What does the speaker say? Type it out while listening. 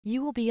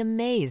You will be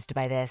amazed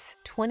by this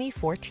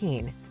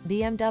 2014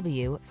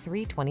 BMW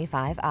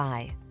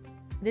 325i.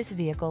 This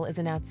vehicle is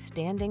an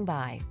outstanding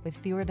buy with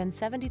fewer than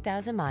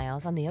 70,000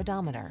 miles on the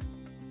odometer.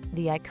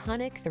 The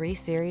iconic 3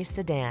 Series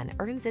sedan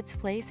earns its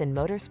place in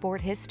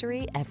motorsport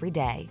history every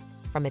day.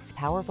 From its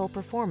powerful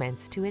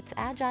performance to its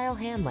agile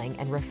handling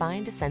and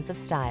refined sense of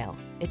style,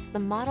 it's the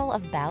model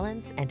of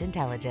balance and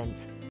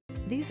intelligence.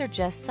 These are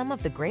just some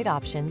of the great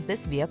options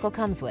this vehicle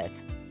comes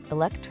with: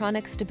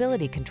 electronic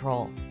stability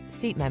control,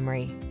 seat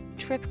memory,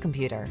 trip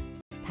computer,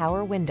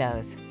 power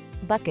windows,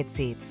 bucket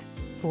seats,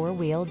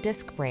 4-wheel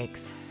disc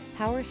brakes,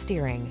 power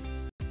steering.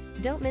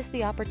 Don't miss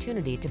the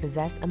opportunity to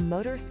possess a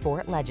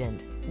motorsport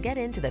legend. Get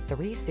into the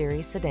 3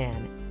 Series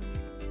sedan.